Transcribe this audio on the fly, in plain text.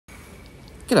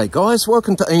G'day guys,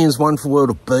 welcome to Ian's Wonderful World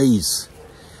of Bees.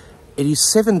 It is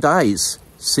 7 days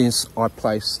since I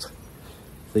placed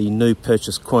the new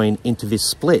purchased queen into this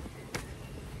split.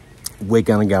 We're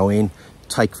going to go in,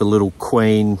 take the little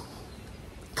queen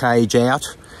cage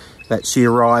out that she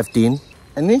arrived in.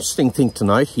 An interesting thing to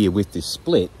note here with this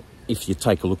split, if you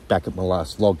take a look back at my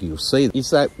last vlog, you'll see, is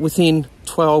that within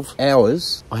 12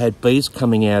 hours, I had bees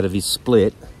coming out of his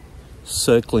split,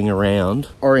 circling around,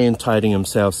 orientating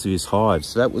themselves to his hive.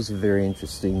 So that was a very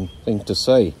interesting thing to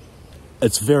see.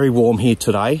 It's very warm here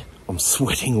today. I'm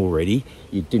sweating already.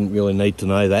 You didn't really need to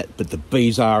know that, but the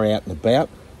bees are out and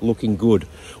about, looking good.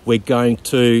 We're going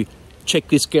to check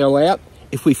this girl out.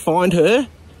 If we find her,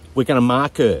 we're going to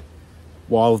mark her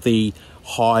while the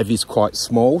hive is quite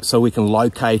small, so we can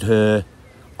locate her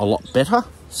a lot better.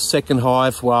 Second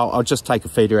hive, well, I'll just take a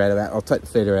feeder out of that. I'll take the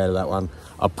feeder out of that one.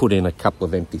 I'll put in a couple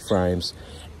of empty frames.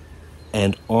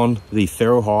 And on the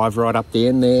Feral Hive right up the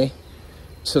end there,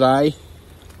 today,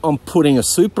 I'm putting a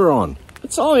super on.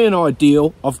 It's Iron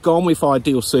Ideal. I've gone with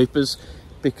Ideal Supers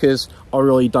because I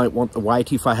really don't want the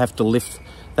weight if I have to lift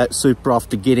that super off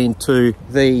to get into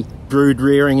the brood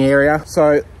rearing area.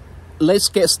 So let's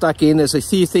get stuck in. There's a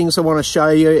few things I want to show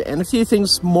you and a few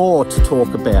things more to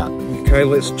talk about. Okay,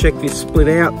 let's check this split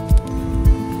out.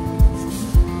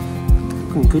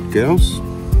 Looking good, girls.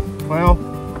 Well,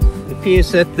 it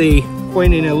appears that the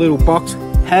queen in her little box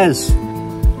has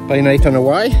been eaten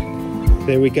away.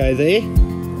 There we go there.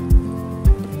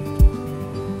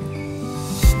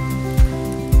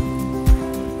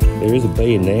 There is a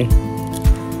bee in there.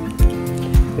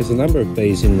 There's a number of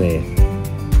bees in there.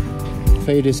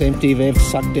 Feeder's empty. They've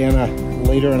sucked down 1.5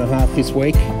 litres this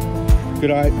week.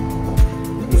 Good-o.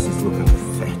 This is looking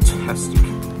fantastic.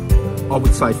 I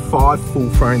would say 5 full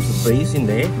frames of bees in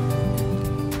there.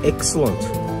 Excellent.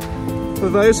 For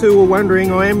those who were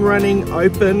wondering, I am running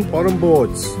open bottom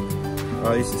boards.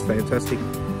 Oh, this is fantastic.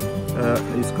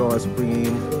 These guys are bringing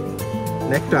in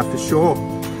nectar for sure.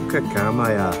 Look how calm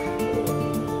they are.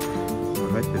 I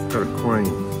hope they've got a queen.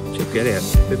 Check that out.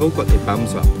 They've all got their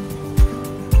bums up.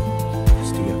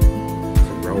 Just here. It's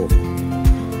a row of them.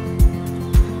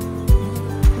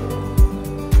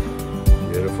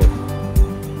 Beautiful.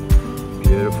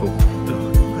 Beautiful.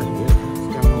 What's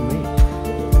going on there?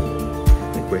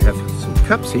 I think we have some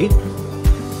cups here.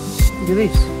 Look at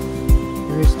this.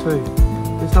 There is too.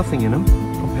 There's nothing in them.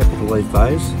 I'm happy to leave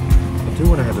those. I do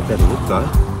want to have a better look though.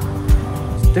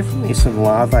 There's definitely some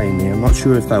larvae in there. I'm not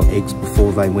sure if they were eggs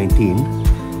before they went in.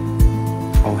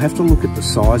 I'll have to look at the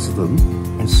size of them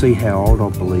and see how old I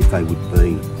believe they would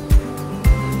be.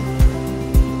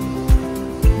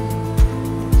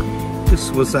 This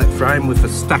was that frame with a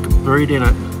stack of brood in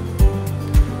it.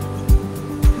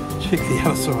 Check the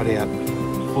other side out.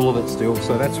 Full of it still,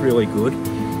 so that's really good.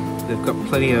 They've got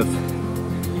plenty of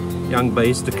young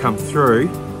bees to come through.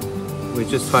 We're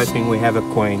just hoping we have a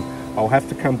queen. I'll have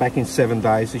to come back in 7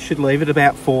 days. You should leave it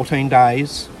about 14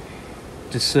 days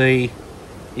to see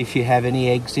if you have any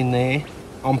eggs in there.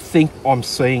 I think I'm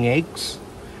seeing eggs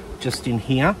just in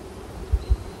here,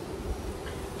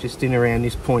 just in around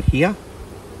this point here.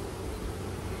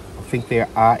 I think there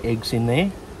are eggs in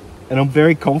there, and I'm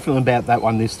very confident about that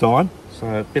one this time, so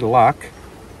a bit of luck.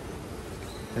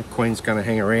 That queen's going to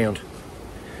hang around.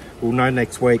 We'll know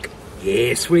next week.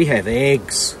 Yes, we have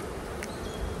eggs.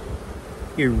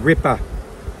 You ripper.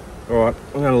 Alright,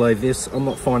 I'm going to leave this. I'm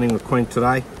not finding the queen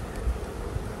today.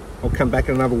 I'll come back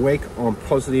in another week. I'm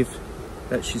positive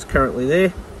that she's currently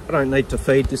there. I don't need to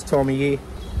feed this time of year,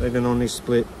 even on this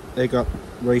split. They've got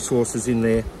resources in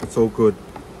there. It's all good.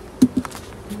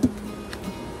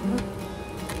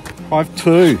 Hive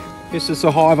 2. This is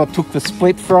the hive I took the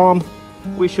split from.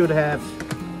 We should have,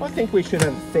 I think we should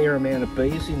have a fair amount of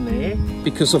bees in there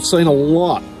because I've seen a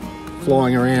lot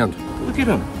flying around. Look at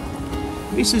them.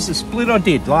 This is the split I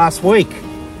did last week.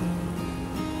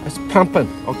 It's pumping.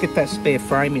 I'll get that spare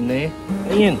frame in there.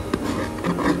 Ian,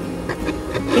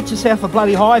 get yourself a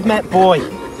bloody hive mat, boy.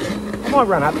 I might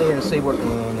run up there and see what...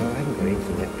 Oh no, I haven't got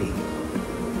anything that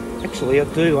big. Actually, I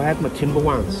do. I have my timber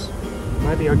ones.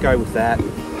 Maybe I'll go with that.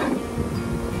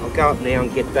 I'll go up now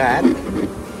and get that.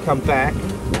 Come back.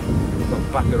 I've got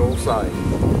a bucket also.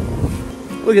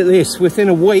 Look at this. Within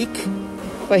a week,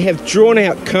 they have drawn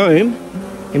out comb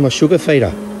in my sugar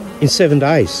feeder in 7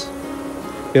 days.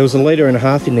 There was 1.5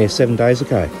 litres in there 7 days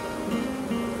ago.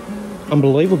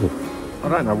 Unbelievable. I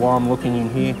don't know why I'm looking in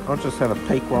here. I'll just have a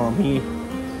peek while I'm here.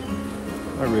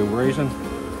 No real reason.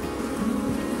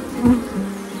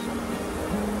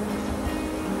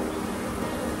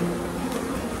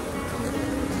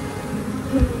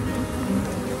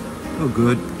 Oh,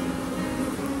 good.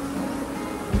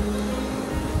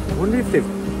 wonder if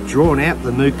they've drawn out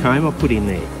the new comb I put in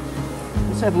there.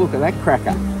 Let's have a look at that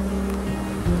cracker.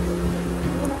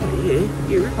 Oh yeah,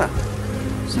 here, ripper.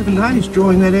 7 days,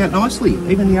 drawing that out nicely,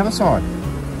 even the other side.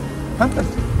 Pumping.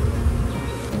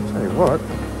 Tell you what,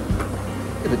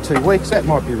 give it 2 weeks, that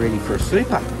might be ready for a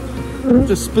super.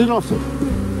 Just split off it.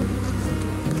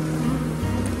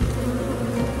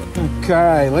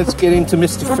 Okay, let's get into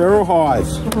Mr. Feral Hive.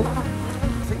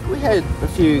 I think we had a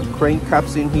few queen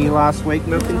cups in here last week,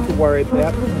 nothing to worry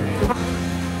about. Look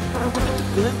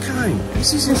at that comb.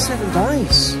 This is in 7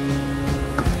 days.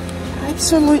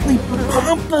 Absolutely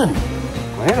pumping.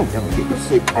 Man, I'm going to get the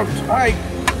soup on tape.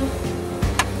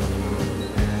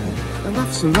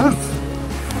 Enough's enough.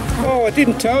 Oh, I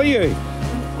didn't tell you.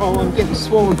 Oh, I'm getting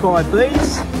swallowed by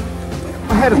bees.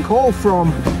 I had a call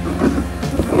from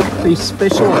the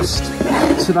specialist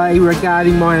today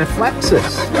regarding my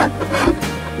anaphylaxis.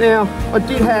 Now, I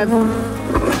did have a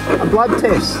blood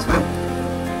test.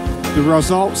 The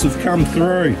results have come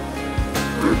through.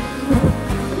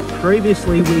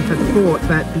 Previously, we had thought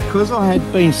that because I had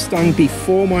been stung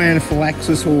before my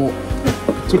anaphylaxis, or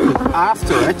particularly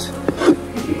after it,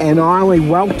 and I only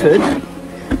welted,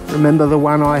 remember the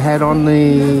one I had on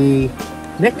the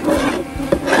neck?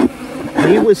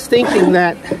 He was thinking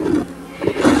that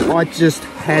I just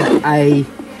had a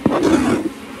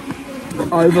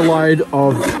overload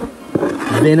of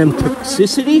venom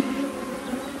toxicity.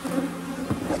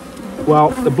 Well,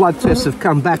 the blood tests have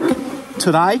come back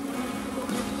today,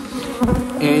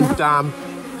 and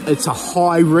it's a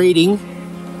high reading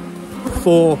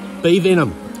for bee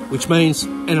venom, which means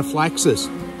anaphylaxis.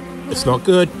 It's not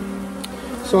good.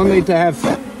 So I need to have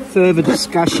further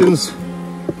discussions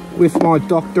with my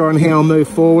doctor on how I move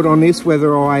forward on this,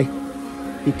 whether I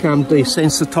become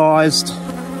desensitized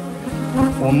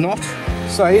or not.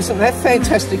 So isn't that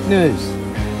fantastic news?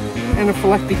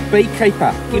 Anaphylactic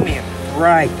beekeeper, give me a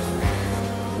break.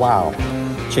 Wow,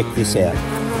 check this out.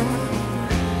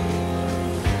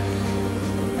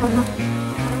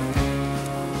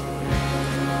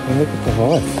 And look at the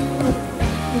hive.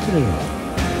 Look at it.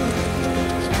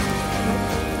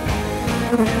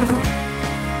 I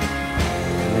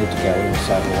need to go in and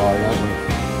say hello, don't we?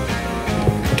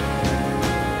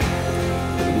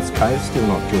 This comb's still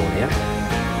not drawn out.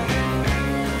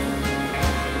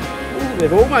 Ooh,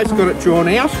 they've almost got it drawn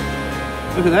out.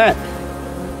 Look at that.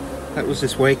 That was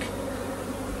this week.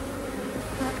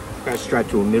 Go straight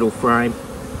to a middle frame.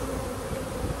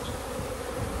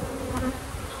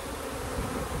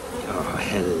 Oh,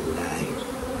 hello.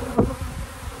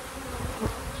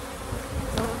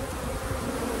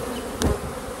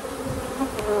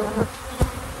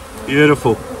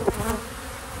 Beautiful.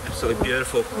 Absolutely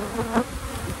beautiful.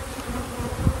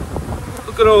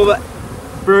 Look at all that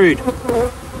brood.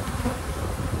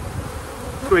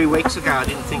 3 weeks ago I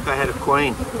didn't think I had a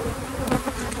queen.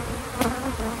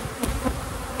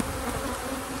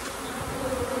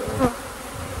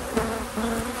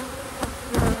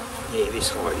 Yeah, this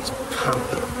hive is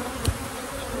pumping.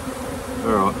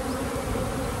 Alright.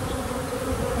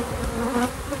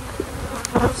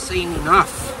 I've seen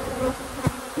enough.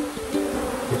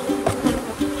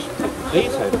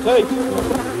 These have teeth.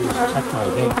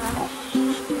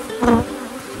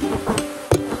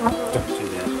 Don't do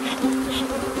that.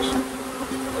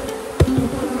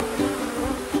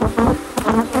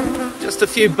 Just a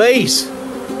few bees.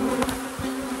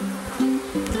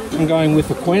 I'm going with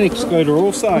the queen excluder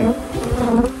also. Oh,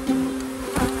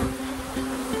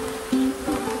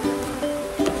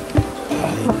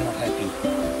 they're not happy.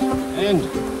 And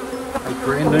a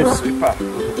brand new super.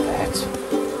 Look at that.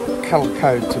 Colour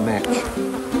code to match.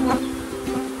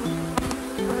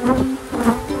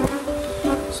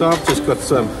 So I've just got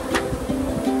some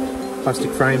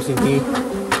plastic frames in here.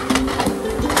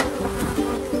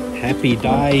 Happy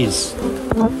days.